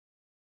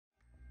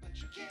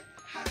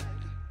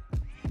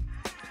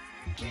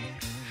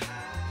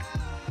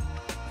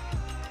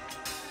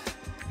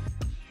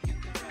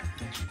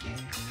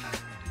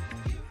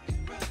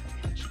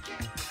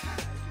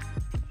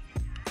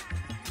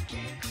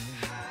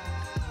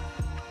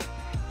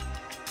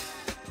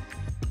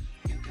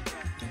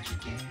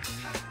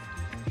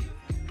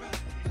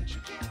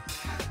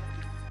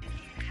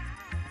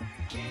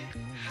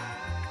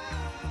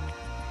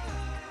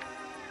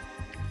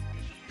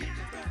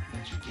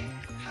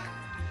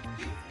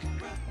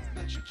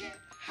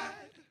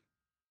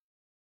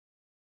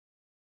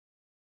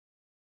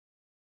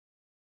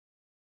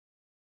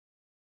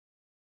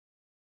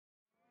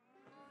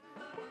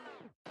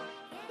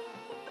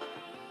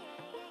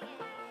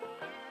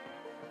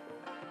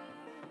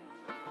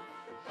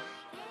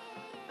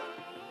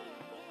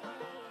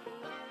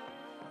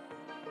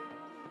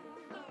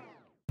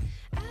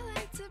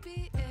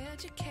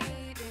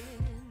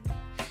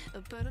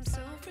But I'm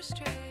so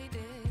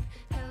frustrated.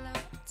 Hello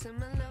to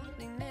my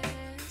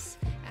loneliness.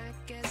 I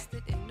guess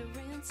that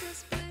ignorance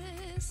is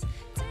bliss.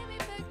 Take me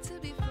back to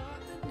before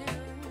the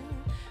new.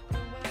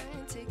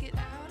 Rewind, take it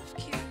out of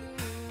cue.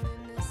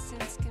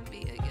 Innocence can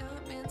be a young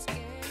man's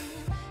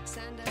game.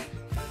 Signed up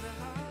for the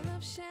hall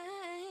of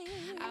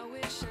shame. I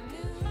wish I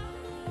knew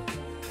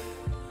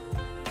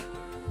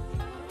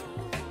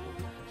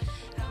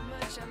how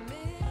much I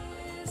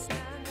miss not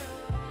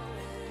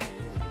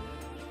knowing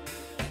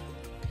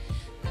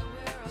that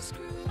we're all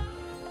screwed.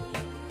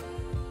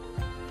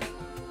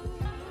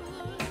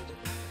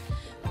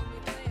 When we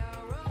play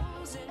our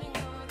roles and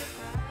ignore the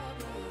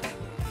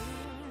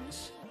problems.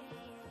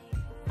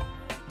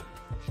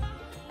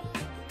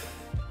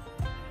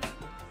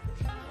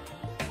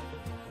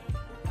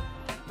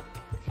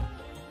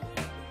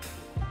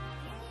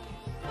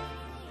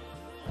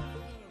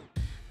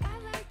 I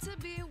like to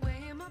be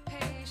away in my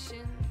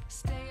patience.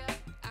 Stay up,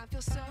 I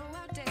feel so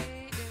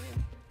outdated.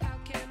 How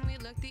can we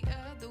look the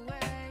other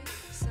way?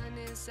 Sun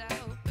is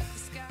out, but the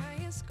sky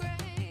is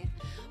gray.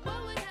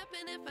 What would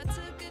happen if I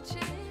took a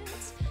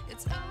chance?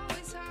 It's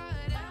always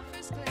hard at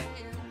first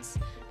glance.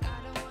 I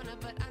don't wanna,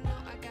 but I know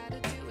I gotta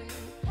do it.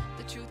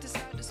 The truth is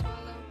hard to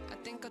swallow, I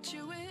think I'll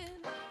chew it.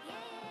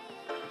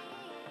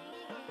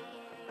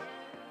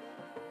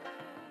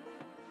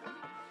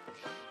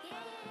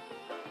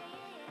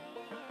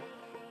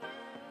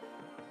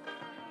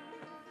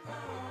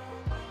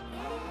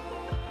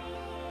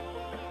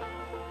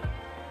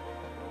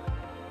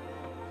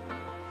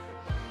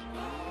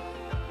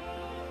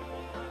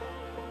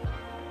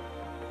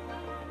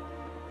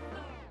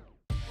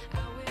 I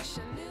wish I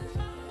knew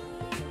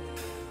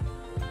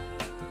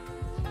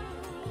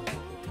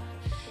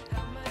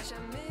how much I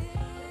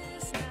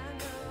miss not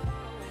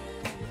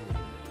knowing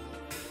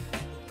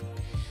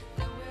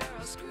that we're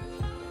all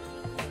screwed.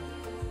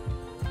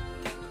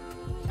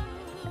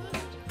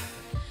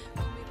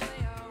 When we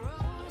play our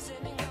roles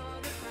and ignore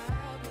the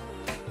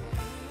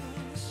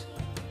problems.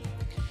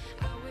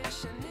 I wish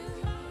I knew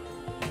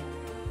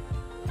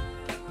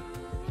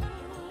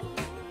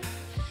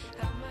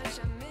how much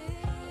I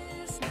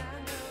miss not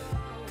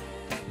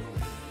knowing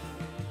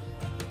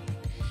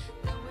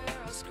that we're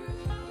all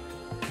screwed.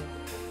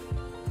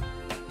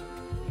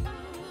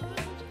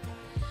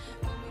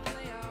 When we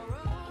play our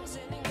roles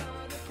and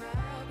ignore the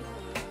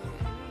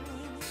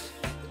problems.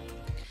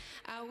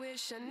 I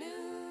wish I knew.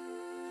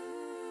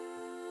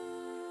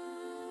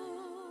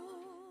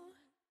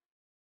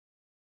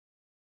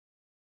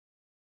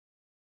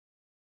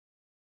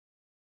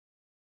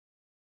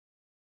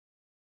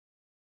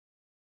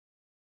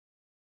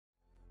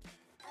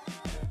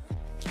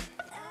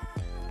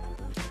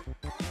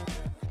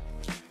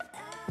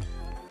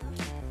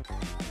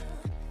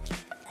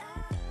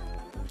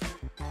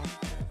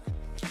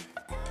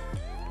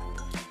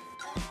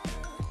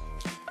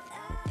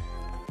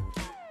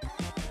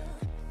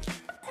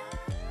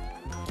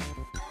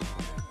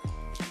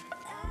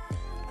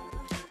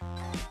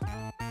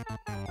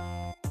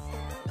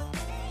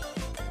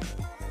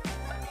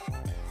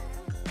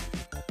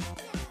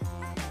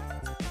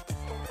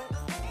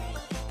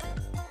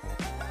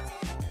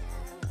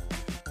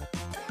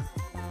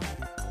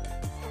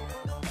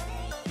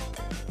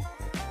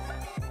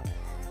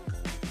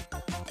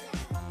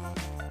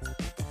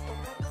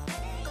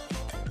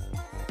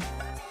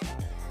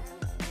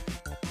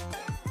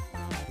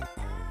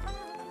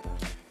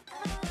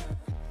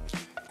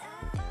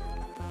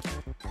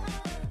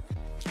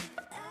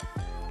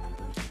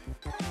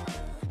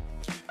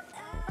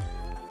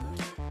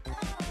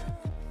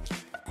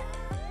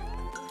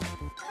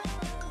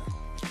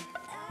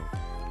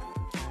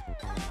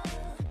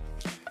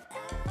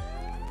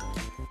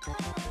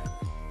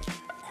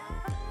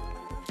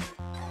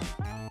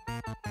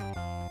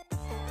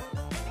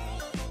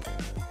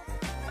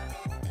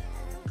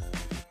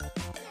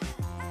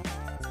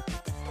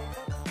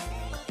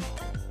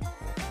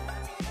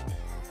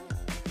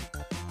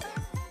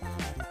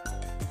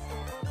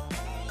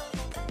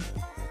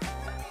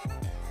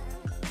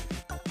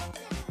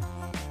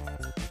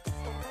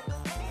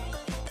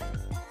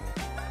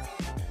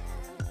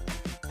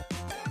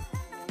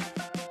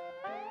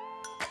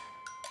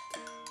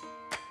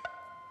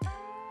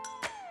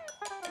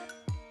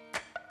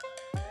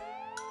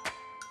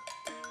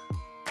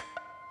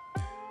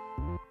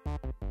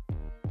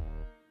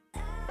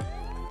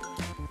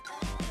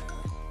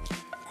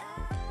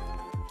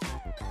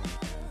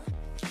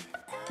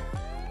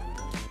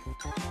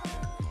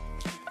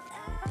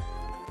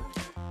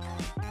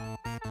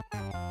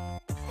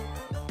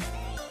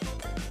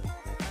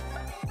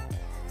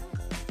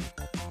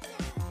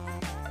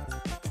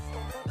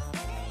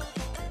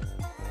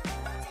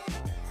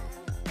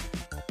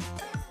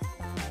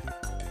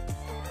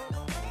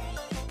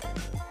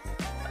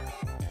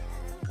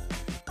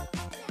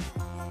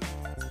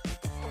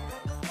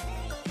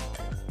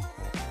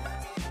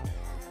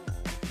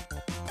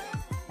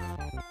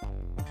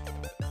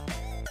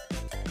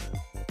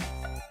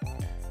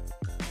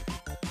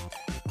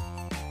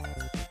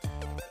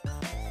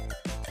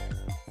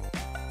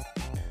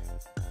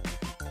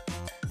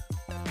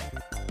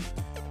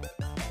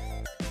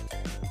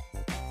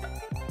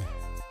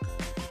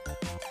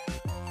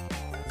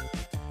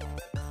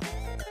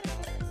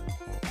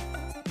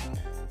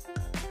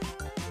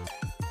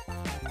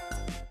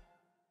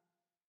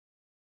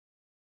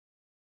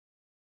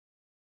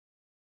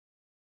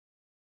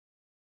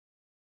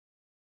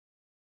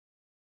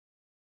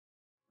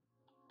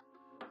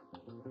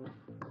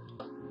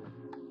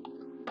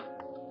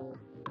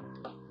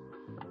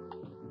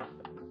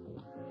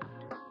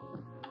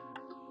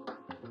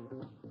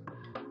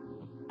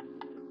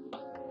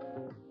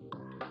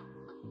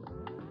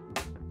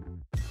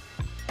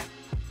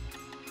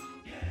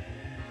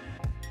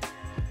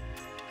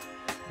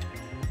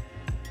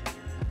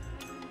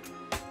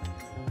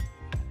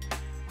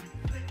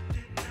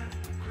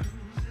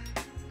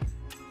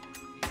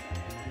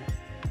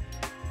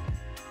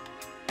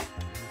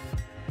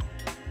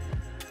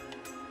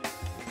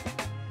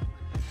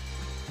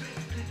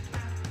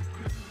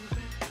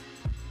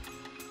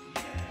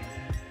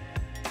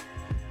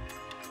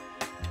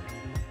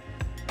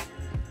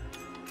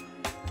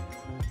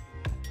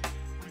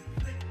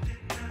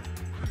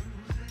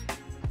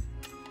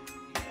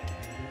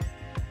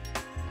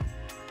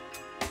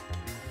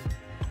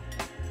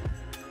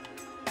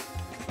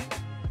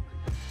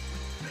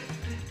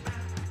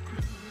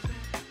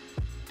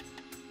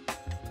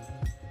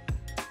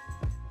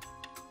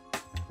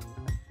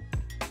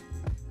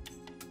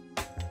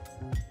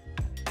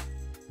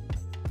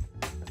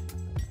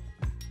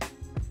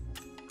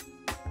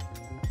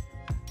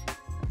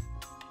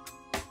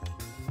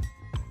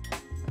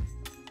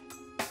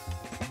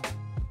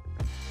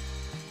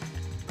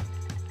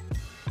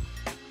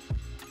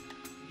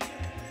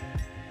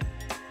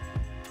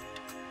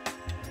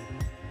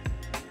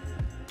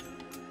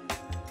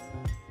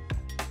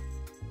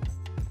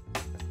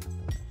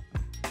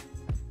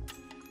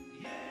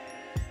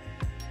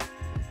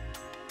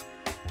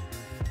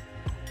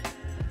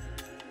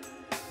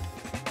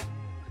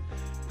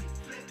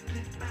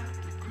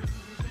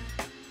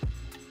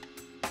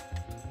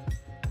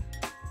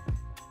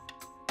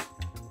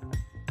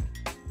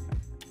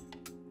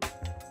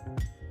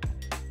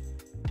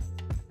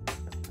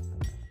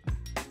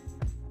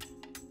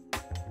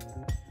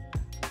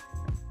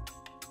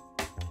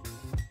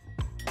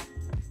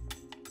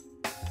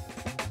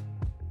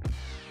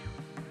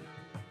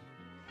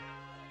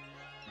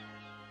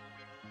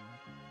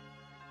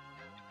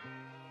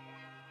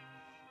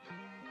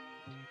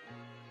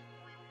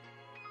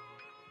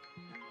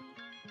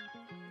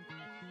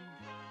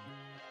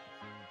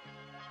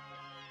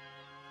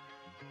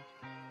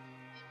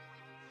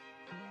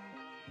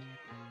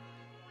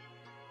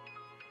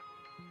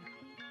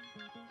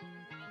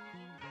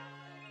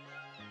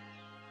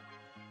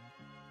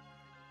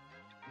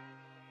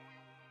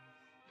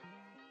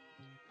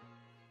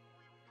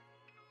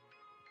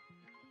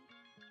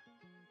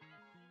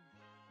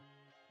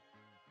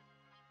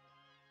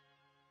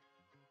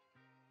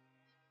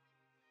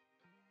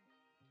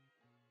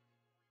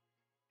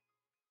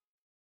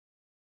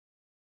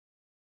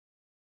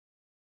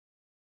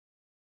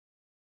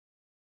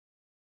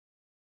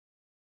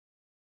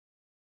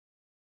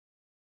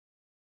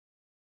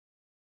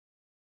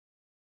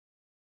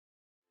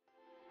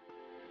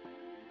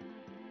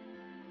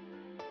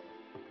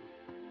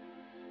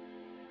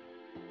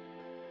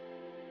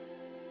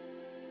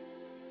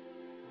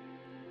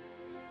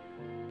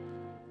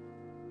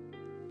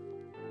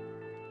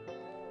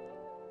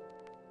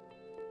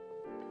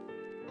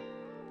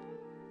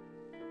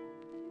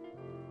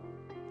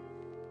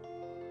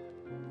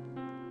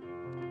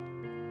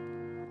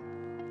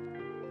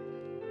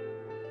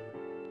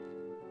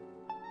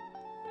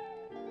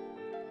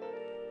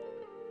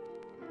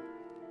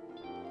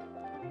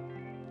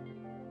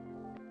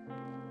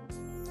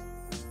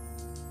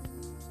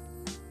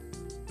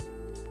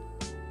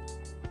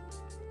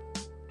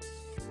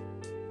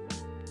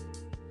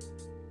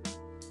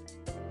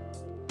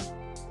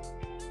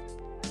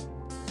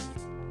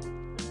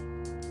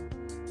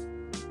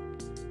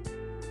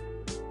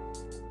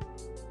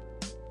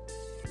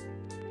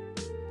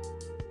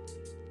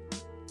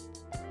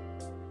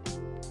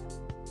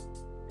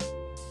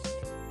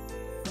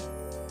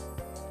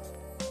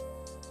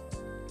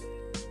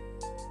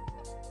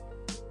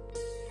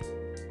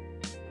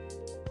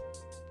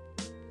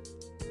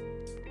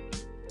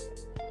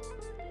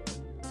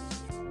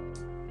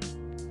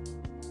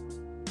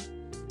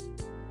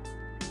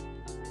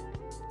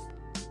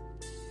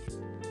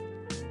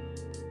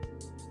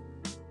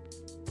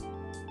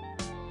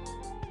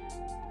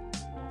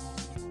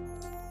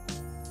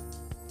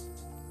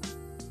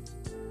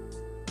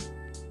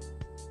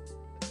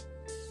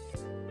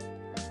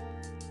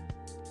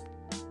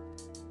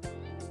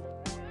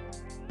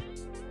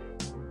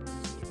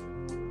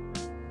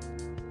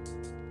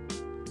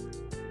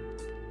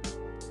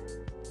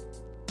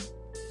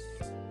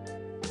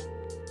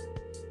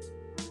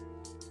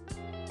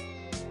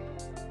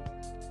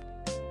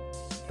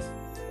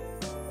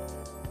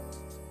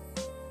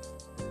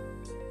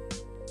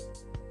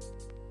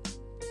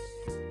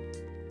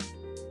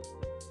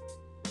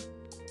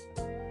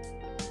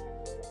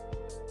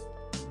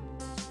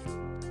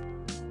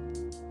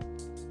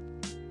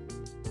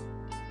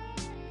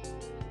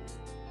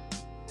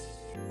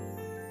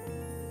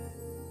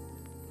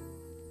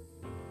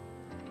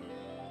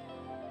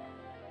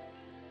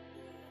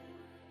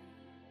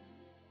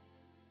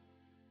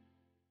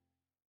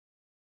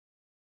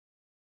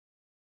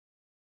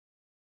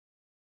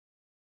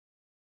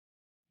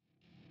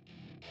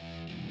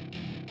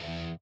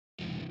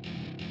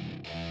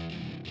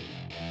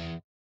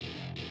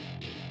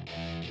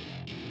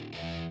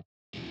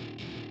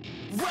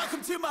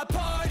 Welcome to my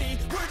party,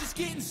 we're just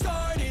getting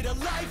started. A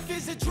life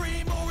is a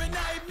dream or a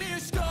nightmare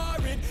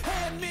scarring.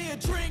 Hand me a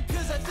drink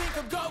cause I think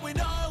I'm going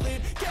all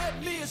in.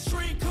 Get me a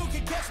shrink who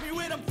can catch me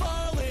when I'm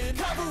falling.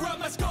 Cover up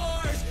my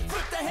scars,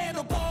 flip the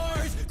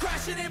handlebars.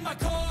 Crashing in my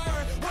car,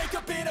 wake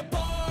up in a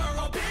bar.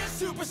 I'll be a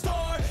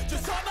superstar,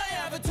 just on my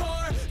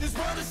avatar. This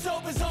world is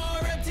so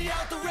bizarre, empty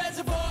out the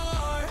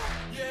reservoir.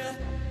 Yeah,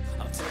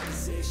 I'm taking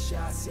 6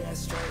 shots, yeah,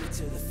 straight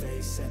to the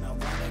face. And I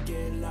wanna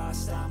get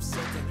lost, I'm sick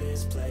of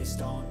this place.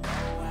 Don't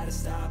know how to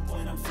stop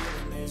when I'm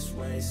feeling this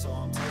way. So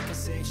I'm taking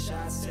 6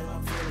 shots till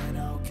I'm feeling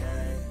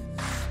okay.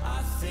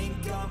 I think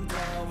I'm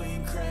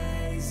going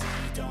crazy,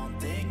 don't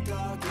think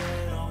I'll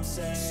get home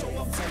safe. So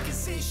I'm taking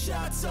 6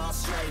 shots, all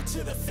straight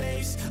to the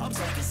face. I'm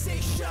taking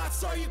 6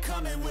 shots, are you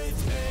coming with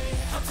me?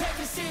 I'm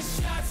taking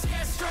 6 shots,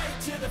 yeah, straight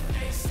to the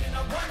face. And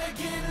I wanna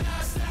get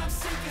lost, I'm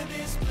sick of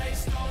this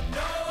place. Don't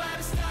know how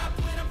to stop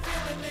when I'm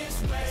feeling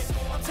this way. So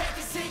I'm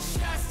taking 6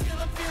 shots till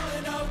I'm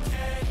feeling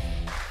okay.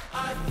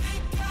 I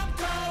think I'm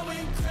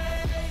going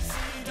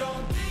crazy,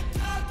 don't think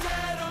I'll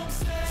get home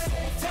safe. So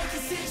I'm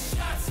taking 6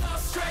 shots, all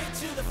straight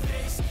to the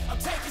face. I'm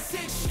taking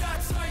 6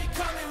 shots, are you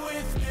coming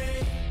with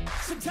me?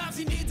 Sometimes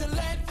you need to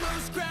let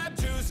loose, grab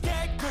juice,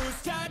 get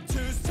goose,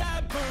 tattoos,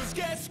 taboos,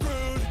 get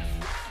screwed.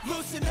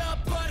 Loosen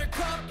up,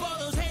 buttercup, all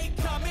those hate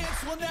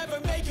comments will never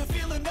make you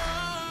feel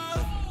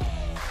enough.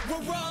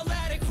 We're all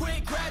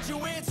adequate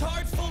graduates,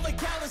 hearts full of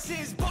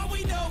calluses, but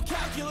we know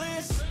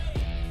calculus.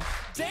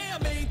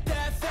 Damn, ain't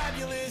that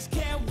fabulous?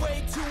 Can't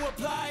wait to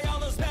apply all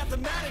those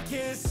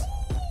mathematicus.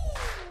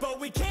 But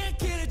we can't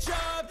get a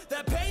job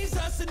that pays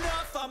us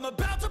enough. I'm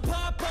about to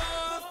pop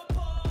up.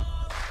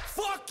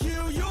 Fuck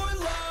you, you're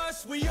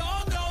lost. We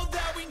all know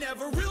that we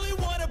never really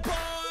want a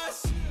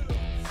boss.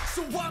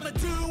 So I'ma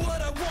do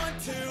what I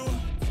want to,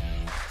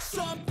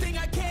 something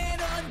I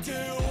can't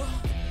undo.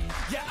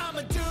 Yeah,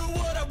 I'ma do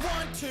what I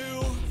want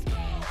to,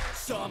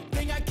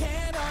 something I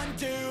can't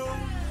undo.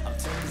 I'm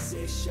taking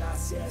 6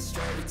 shots, yeah,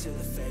 straight to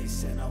the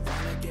face. And I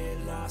wanna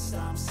get lost,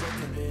 I'm sick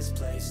of this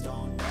place.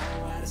 Don't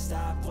know how to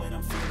stop when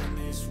I'm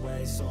feeling this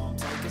way. So I'm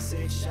taking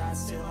 6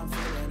 shots till I'm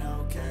feeling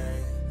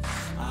okay.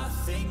 I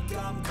think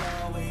I'm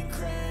going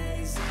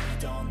crazy,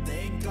 don't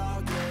think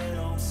I'll get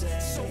home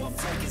safe. So I'm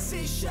taking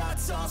 6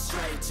 shots, all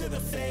straight to the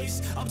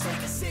face. I'm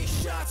taking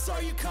 6 shots,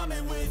 are you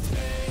coming with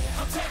me?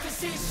 I'm taking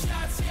 6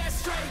 shots, yeah,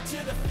 straight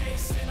to the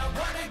face. And I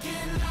wanna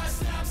get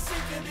lost, I'm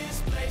sick of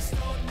this place.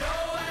 Don't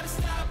know how to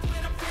stop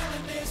when I'm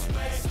feeling this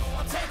way. So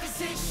I'm taking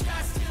 6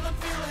 shots till I'm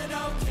feeling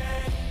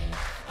okay.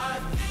 I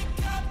think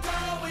I'm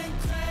going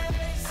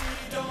crazy,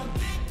 don't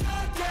think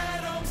I'll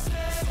get home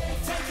safe. So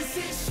I'm taking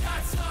 6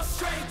 shots, all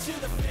straight to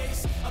the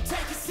face. I'm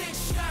taking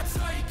 6 shots,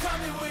 are you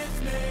coming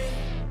with me?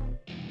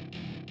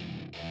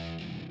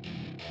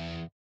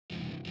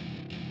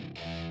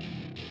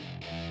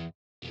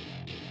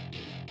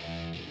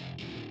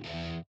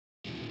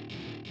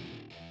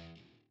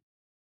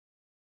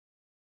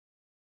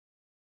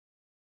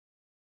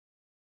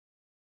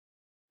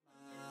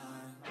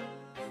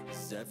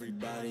 Is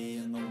everybody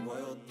in the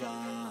world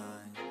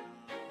blind?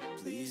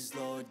 Please,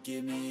 Lord,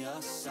 give me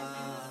a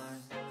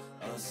sign,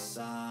 a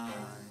sign.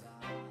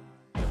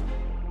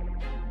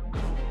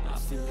 I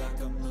feel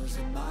like I'm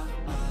losing my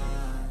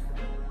mind.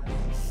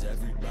 Is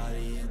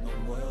everybody in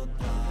the world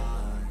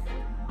blind?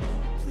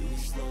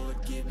 Please, Lord,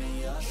 give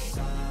me a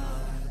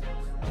sign,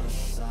 a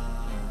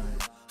sign.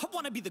 I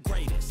wanna be the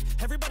greatest.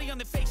 Everybody on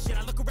the fake shit.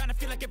 I look around and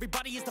feel like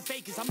everybody is the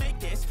fakest. I make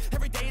this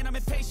every day and I'm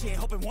impatient,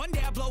 hoping one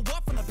day I blow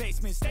up from the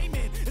basement.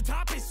 Statement, the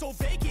top is so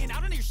vacant.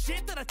 I don't hear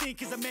shit that I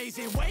think is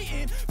amazing.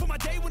 Waiting for my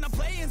day when I'm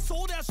playing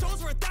sold out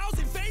shows for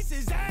 1,000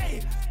 faces.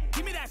 Hey,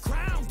 give me that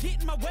crown, get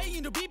in my way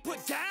and to be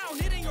put down.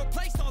 It ain't your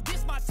place, all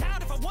this my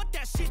town. If I want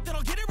that shit, then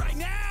I'll get it right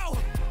now.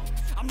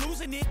 I'm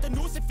losing it, the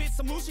noose it fits.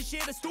 I'm losing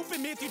shit, a stupid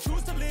myth. You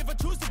choose to live or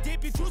choose to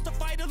dip. You choose to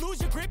fight or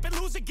lose your grip and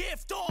lose a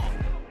gift. Oh,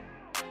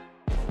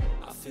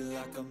 I feel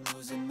like I'm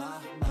losing my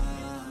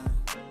mind.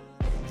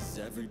 Is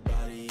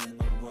everybody in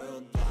the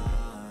world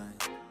blind?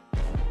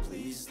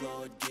 Please,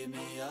 Lord, give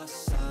me a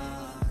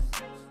sign,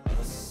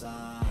 a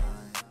sign.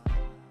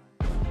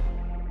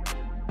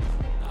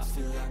 I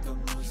feel like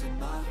I'm losing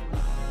my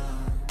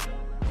mind.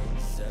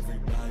 Is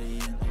everybody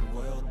in the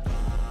world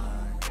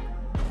blind?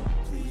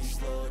 Please,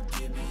 Lord,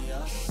 give me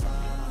a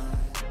sign,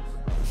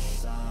 a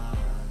sign.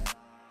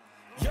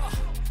 Yeah.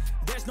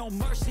 There's no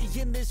mercy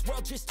in this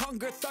world, just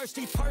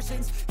hunger-thirsty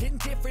persons in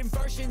different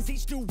versions.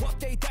 Each new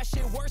update, that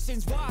shit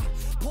worsens. Why?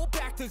 Pull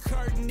back the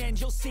curtain and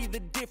you'll see the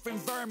different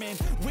vermin.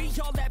 We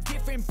all have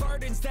different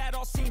burdens that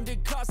all seem to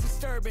cause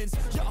disturbance.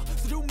 Yo,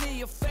 so do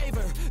me a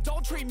favor,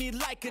 don't treat me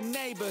like a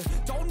neighbor.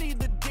 Don't need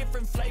the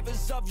different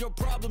flavors of your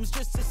problems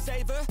just to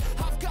savor.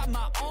 I've got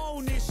my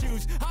own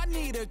issues, I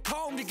need a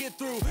comb to get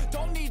through.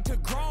 Don't need to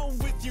groan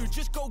with you,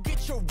 just go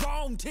get your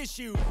own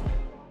tissue.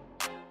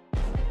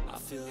 I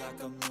feel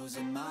like I'm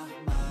losing my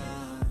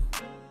mind.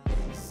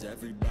 Is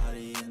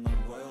everybody in the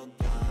world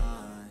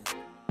blind?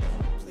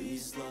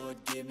 Please, Lord,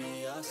 give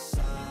me a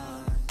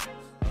sign,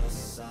 a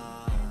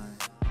sign.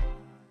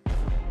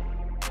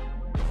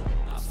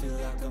 I feel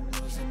like I'm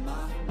losing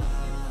my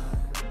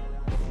mind.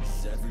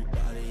 Does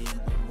everybody in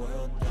the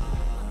world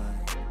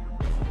die?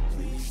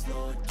 Please,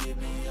 Lord, give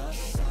me a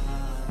sign,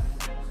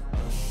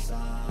 a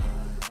sign.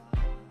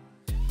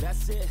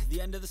 That's it,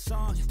 the end of the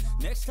song.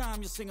 Next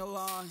time you'll sing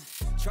along.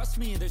 Trust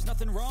me, there's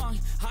nothing wrong.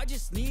 I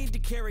just need to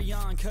carry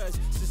on, cause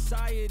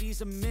society's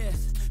a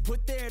myth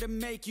put there to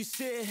make you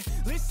sit.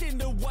 Listen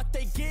to what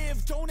they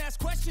give. Don't ask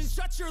questions,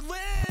 shut your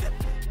lid.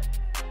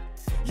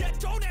 Yeah,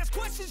 don't ask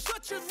questions,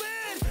 shut your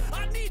lid.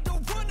 I need to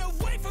run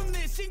away from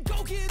this and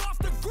go get off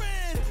the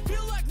grid.